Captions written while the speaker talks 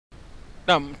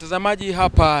Na mtazamaji,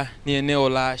 hapa ni eneo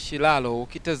la Shilalo.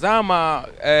 Ukitazama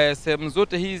sehemu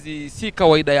zote hizi si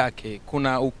kawaida yake,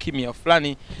 kuna ukimya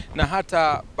fulani na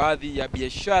hata baadhi ya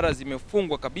biashara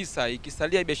zimefungwa kabisa,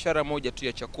 ikisalia biashara moja tu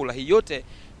ya chakula. Hii yote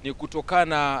ni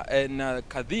kutokana na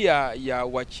kadhia ya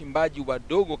wachimbaji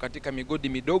wadogo katika migodi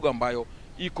midogo ambayo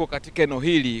iko katika eneo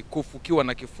hili kufukiwa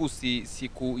na kifusi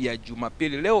siku ya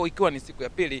Jumapili. Leo ikiwa ni siku ya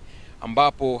pili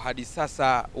ambapo hadi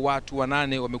sasa watu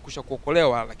 8 wamekusha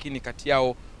kuokolewa, lakini kati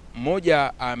yao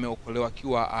mmoja ameokolewa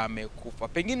akiwa amekufa.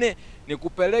 Pengine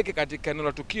nikupeleke katika eneo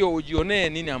la tukio ujionee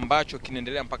nini ambacho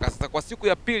kinaendelea mpaka sasa kwa siku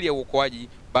ya pili ya uokoaji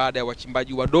baada ya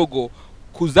wachimbaji wadogo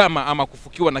kuzama ama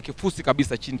kufukiwa na kifusi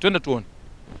kabisa chini. Twende tuone.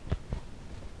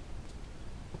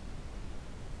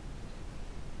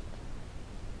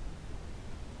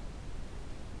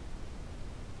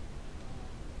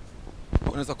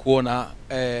 Unaweza kuona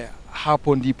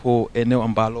hapo ndipo eneo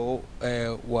ambalo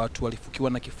watu walifukiwa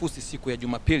na kifusi siku ya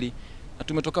Jumapili, na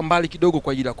tumetoka mbali kidogo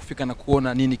kwa ajili ya kufika na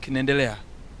kuona nini kinaendelea.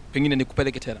 Pengine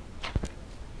nikupeleke tena.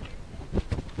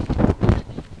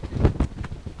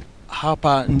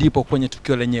 Hapa ndipo kwenye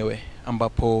tukio lenyewe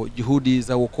ambapo juhudi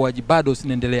za uokoaji bado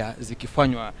zinaendelea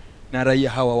zikifanywa na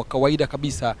raia hawa wa kawaida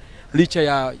kabisa, licha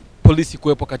ya polisi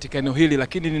kuwepo katika eneo hili.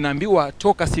 Lakini ninaambiwa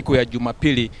toka siku ya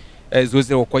Jumapili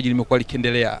zoezi la uokoaji limekuwa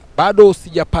likiendelea. Bado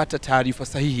sijapata taarifa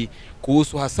sahihi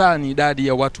kuhusu hasa ni idadi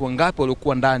ya watu wangapi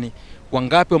waliokuwa ndani,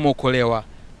 wangapi wameokolewa.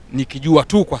 Nikijua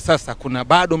tu kwa sasa kuna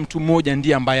bado mtu mmoja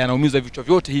ndiye ambaye anaumiza vichwa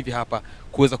vyote hivi hapa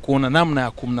kuweza kuona namna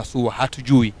ya kumnasua.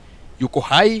 Hatujui yuko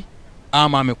hai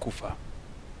ama amekufa.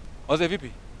 Wazee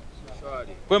vipi? Shwari.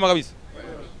 Kwema kabisa.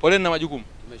 Poleni na majukumu.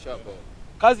 Tumeshapo.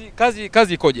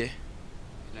 Kazi ikoje?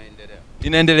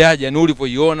 Inaendeleaje? Ni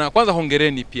ulivyoiona? Kwanza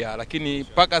hongereni pia, lakini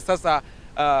mpaka sasa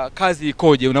kazi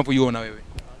ikoje unavyoiona wewe?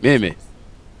 Mimi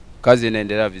kazi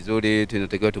inaendelea vizuri,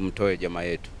 tunatakiwa tumtoe jamaa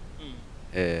yetu.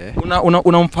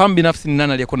 Unamfahamu binafsi ni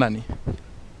nani aliyeko ndani?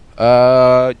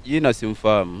 Jina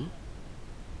simfahamu,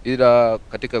 ila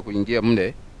katika kuingia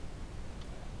mle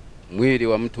mwili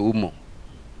wa mtu umo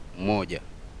mmoja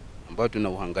ambao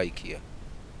tunauhangaikia.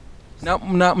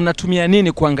 Na mnatumia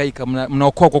nini kuhangaika?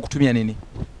 Mnaokoa kwa kutumia nini?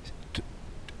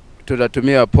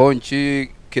 Tunatumia ponchi,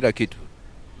 kila kitu,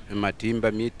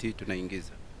 matimba, miti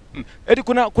tunaingiza. Eti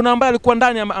kuna ambaye alikuwa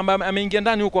ndani ameingia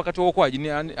ndani huko wakati wa uokoaji,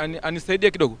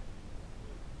 anisaidie kidogo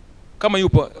kama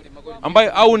yupo ambaye,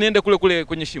 au niende kule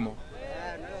kwenye shimo?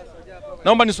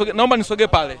 Naomba nisogee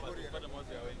pale.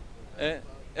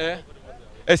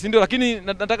 Si ndio, lakini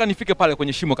nataka nifike pale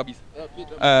kwenye shimo kabisa.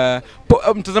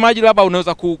 Mtazamaji, labda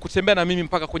unaweza kutembea na mimi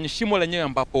mpaka kwenye shimo lenyewe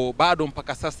ambapo bado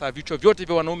mpaka sasa vichwa vyote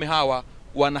vya wanaume hawa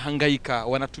wanahangaika,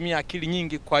 wanatumia akili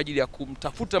nyingi kwa ajili ya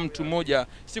kumtafuta mtu mmoja.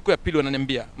 Siku ya pili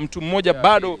wananiambia mtu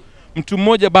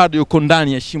mmoja bado yuko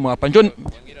ndani ya shimo hapa. Njoo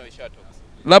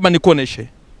labda nikuoneshe.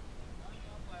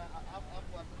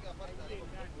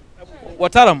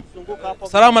 Wataalamu,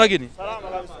 salama lakini?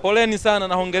 Poleni sana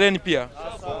na hongereni pia.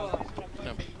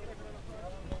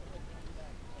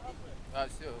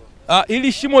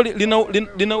 Hili shimo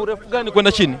lina urefu gani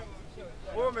kwenda chini?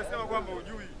 Wewe umesema kwamba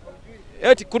hujui.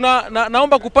 Eti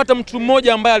naomba kupata mtu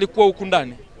mmoja ambaye alikuwa huku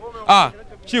ndani.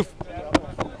 Chief,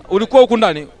 ulikuwa huku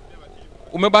ndani?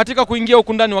 Umebahatika kuingia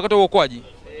huku ndani wakati wa uokoaji?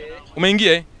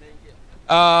 Umeingia?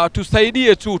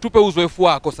 Tusaidie tu, tupe uzoefu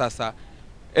wako sasa.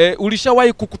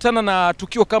 Ulishawahi kukutana na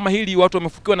tukio kama hili, watu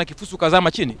wamefukiwa na kifusi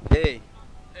kazama chini?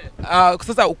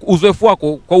 Sasa uzoefu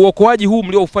wako kwa uokoaji huu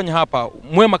mlioufanya hapa,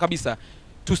 mwema kabisa.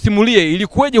 Tusimulie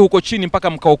ilikuwaje huko chini mpaka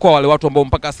mkaokoa wale watu ambao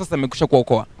mpaka sasa mmekwisha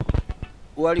kuokoa?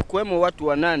 Walikuwemo watu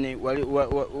 8,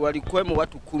 walikuwemo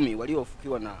watu 10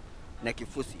 waliofukiwa na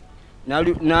kifusi.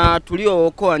 Na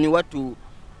tuliookoa ni watu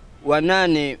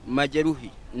 8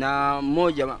 majeruhi na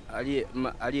mmoja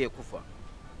aliyekufa.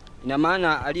 Ina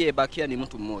maana aliyebakia ni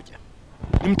mtu mmoja.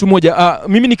 Ni mtu mmoja.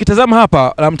 Mimi nikitazama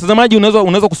hapa, mtazamaji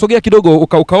unaweza kusogea kidogo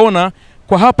ukaona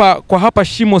kwa hapa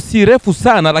shimo si refu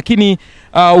sana, lakini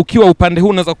ukiwa upande huu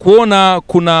unaweza kuona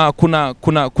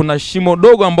kuna shimo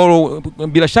dogo ambalo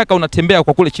bila shaka unatembea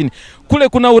kwa kule chini. Kule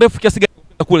kuna urefu kiasi gani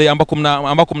kule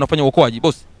ambako mnafanya uokoaji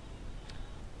boss?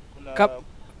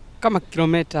 Kama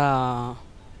kilomita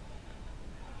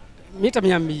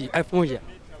 100,000.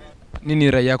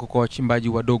 Nini rai yako kwa wachimbaji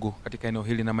wadogo katika eneo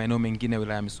hili na maeneo mengine ya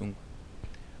wilaya ya Misungwi?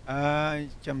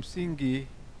 Cha msingi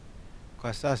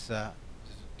kwa sasa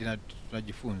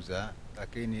tunajifunza,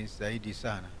 lakini zaidi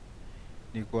sana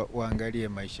ni waangalie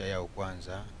maisha yao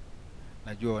kwanza.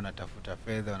 Najua wanatafuta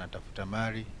fedha, wanatafuta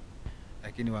mali,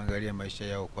 lakini waangalie maisha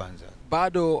yao kwanza.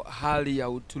 Bado hali ya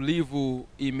utulivu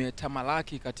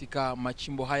imetamalaki katika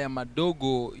machimbo haya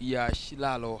madogo ya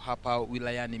Shilalo hapa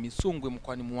wilayani Misungwi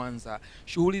mkoani Mwanza.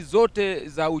 Shughuli zote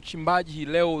za uchimbaji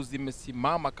leo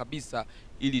zimesimama kabisa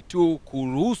ili tu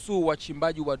kuruhusu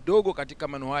wachimbaji wadogo katika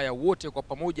maeneo haya wote kwa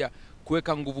pamoja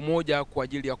kuweka nguvu moja kwa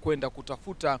ajili ya kwenda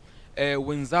kutafuta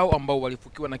wenzao ambao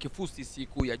walifukiwa na kifusi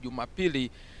siku ya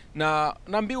Jumapili. Na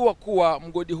naambiwa kuwa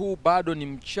mgodi huu bado ni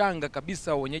mchanga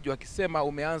kabisa, wenyeji wakisema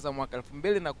umeanza mwaka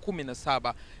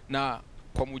 2017 na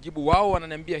kwa mujibu wao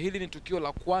wananiambia hili ni tukio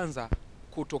la kwanza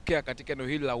kutokea katika eneo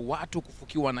hili la watu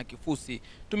kufukiwa na kifusi.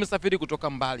 Tumesafiri kutoka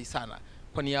mbali sana.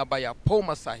 Kwa niaba ya Paul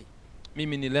Masai,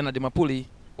 mimi ni Leonard Mapuli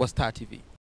wa Star TV.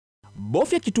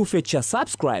 Bofya kitufe cha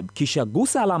subscribe kisha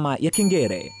gusa alama ya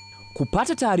kengele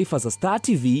kupata taarifa za Star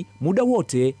TV muda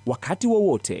wote wakati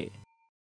wowote.